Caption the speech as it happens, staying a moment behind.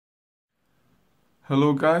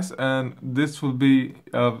Hello guys, and this will be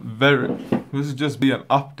this will just be an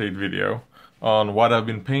update video on what I've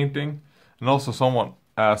been painting, and also someone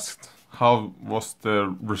asked how was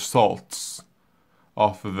the results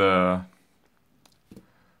of the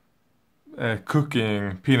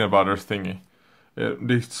cooking peanut butter thingy.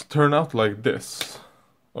 They turn out like this.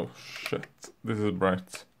 Oh shit, this is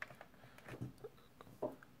bright.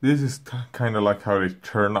 This is kind of like how they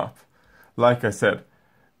turn up. Like I said,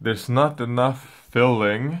 there's not enough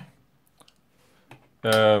filling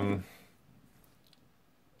and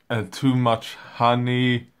too much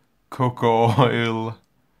honey, cocoa oil.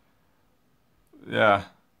 Yeah,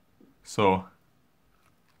 so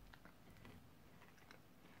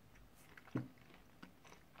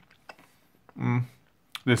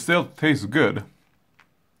they still taste good,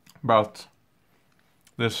 but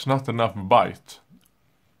there's not enough bite.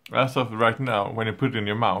 As of right now, when you put it in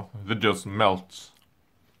your mouth, it just melts.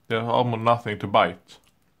 There's almost nothing to bite.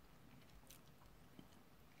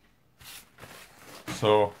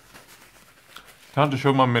 So, time to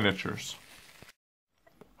show my miniatures.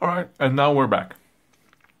 Alright, and now we're back.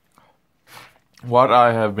 What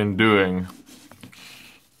I have been doing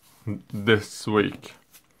this week.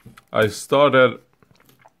 I started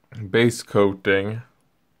base coating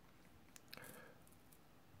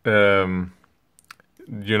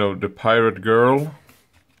you know, the pirate girl,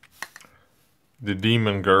 the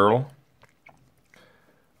demon girl.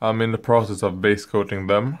 I'm in the process of base coating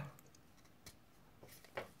them.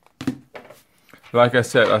 Like I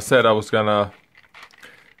said I was gonna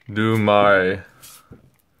do my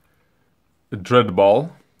dread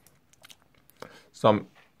ball. So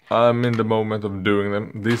I'm in the moment of doing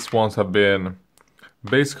them. These ones have been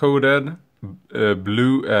base coated,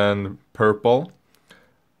 blue and purple,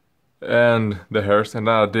 and the hairs, and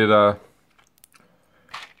then I did a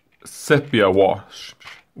sepia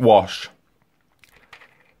wash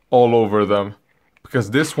all over them, because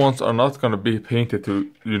these ones are not gonna be painted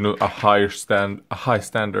to, you know, a high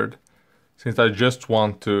standard, since I just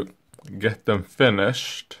want to get them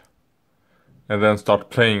finished and then start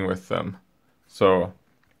playing with them. So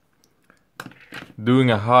doing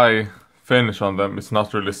a high finish on them is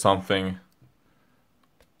not really something.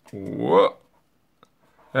 Whoa.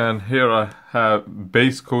 And here I have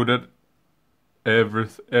base coated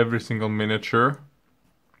every single miniature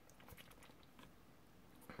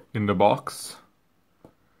in the box.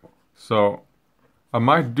 So I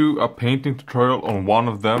might do a painting tutorial on one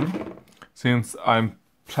of them, since I'm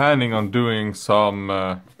planning on doing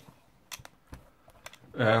some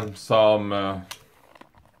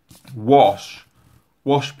wash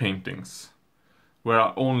paintings where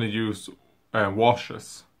I only use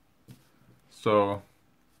washes. So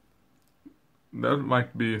that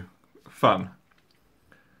might be fun.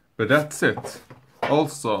 But that's it.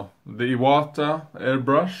 Also, the Iwata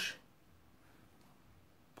airbrush,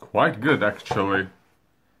 quite good actually.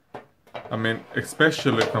 I mean,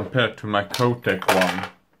 especially compared to my Kotek one,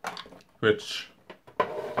 which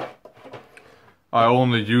I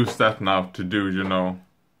only use that now to do, you know,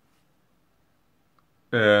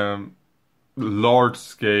 large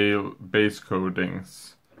scale base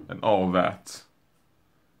coatings and all that,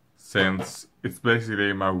 since it's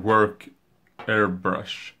basically my work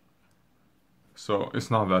airbrush. So it's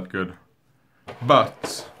not that good.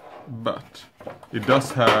 But it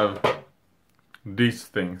does have these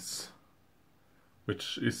things,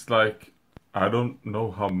 which is like, I don't know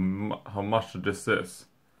how much this is,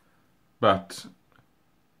 but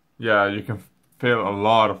yeah, you can feel a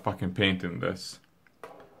lot of fucking paint in this.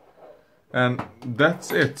 And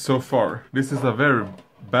that's it so far. This is a very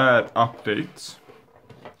bad update,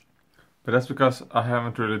 but that's because I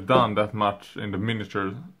haven't really done that much in the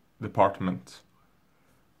miniature department.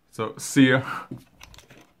 So see ya.